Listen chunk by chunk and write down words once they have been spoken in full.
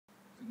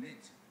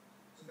knit,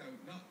 so that I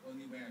would not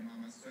only wear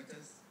Mama's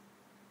sweaters,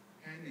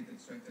 hand-knitted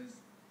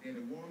sweaters, they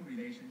had a warm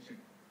relationship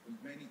with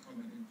many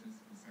common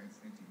interests besides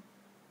knitting.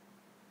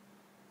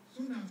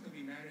 Soon after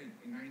we married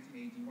in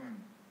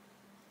 1981,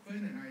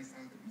 Fern and I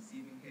started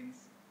receiving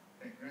hints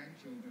that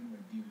grandchildren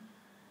were due.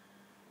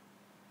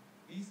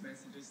 These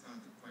messages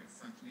started quite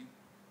subtly,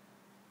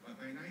 but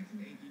by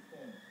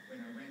 1984, when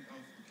I went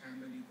off to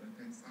Camberley to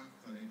attend Staff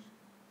College,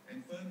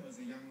 and Fern was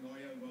a young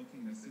lawyer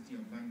working in the City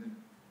of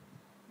London,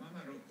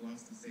 Mama wrote to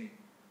us to say,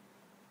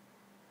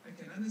 "I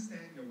can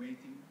understand you're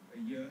waiting a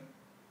year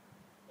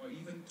or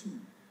even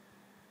 2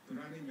 to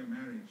run in your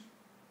marriage,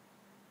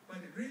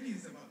 but it really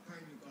is about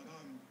time you got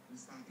on with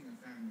starting a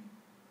family."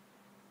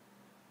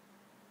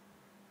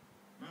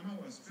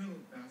 Mama was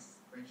thrilled thus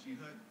when she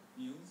heard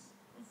news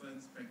of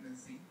Fern's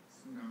pregnancy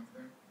soon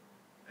after,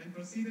 and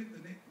proceeded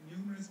to knit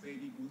numerous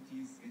baby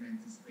booties in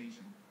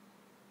anticipation.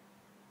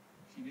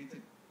 She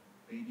knitted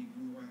baby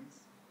blue ones,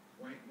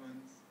 white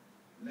ones,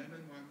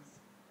 lemon ones,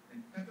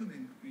 and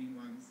peppermint green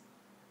ones,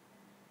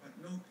 but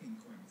no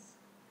pink ones.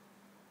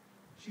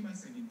 She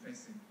must have been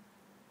pressing.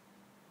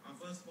 Our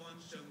firstborn,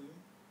 Shemu,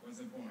 was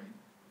a boy,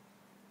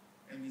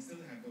 and we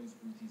still have those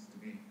booties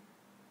today.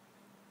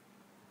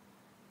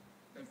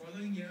 The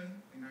following year,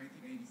 in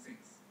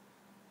 1986,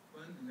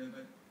 Fern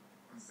delivered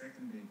our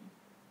second baby,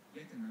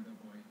 yet another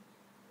boy,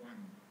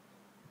 Kwan.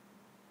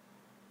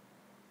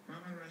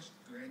 Mama rushed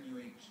to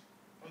NUH,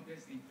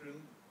 obviously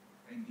thrilled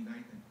and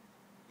delighted,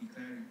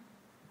 declaring,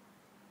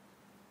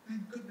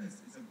 "Thank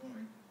goodness it's a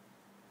boy.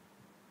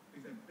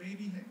 If the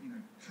baby had been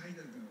a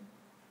tiger girl,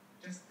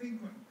 just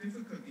think what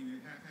difficulty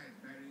we'd have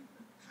had marrying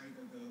a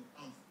tiger girl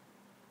off."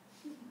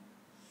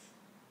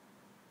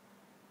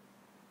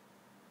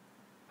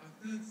 Our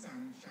third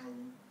son, Shao,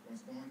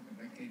 was born a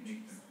decade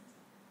later,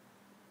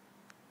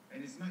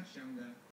 and is much younger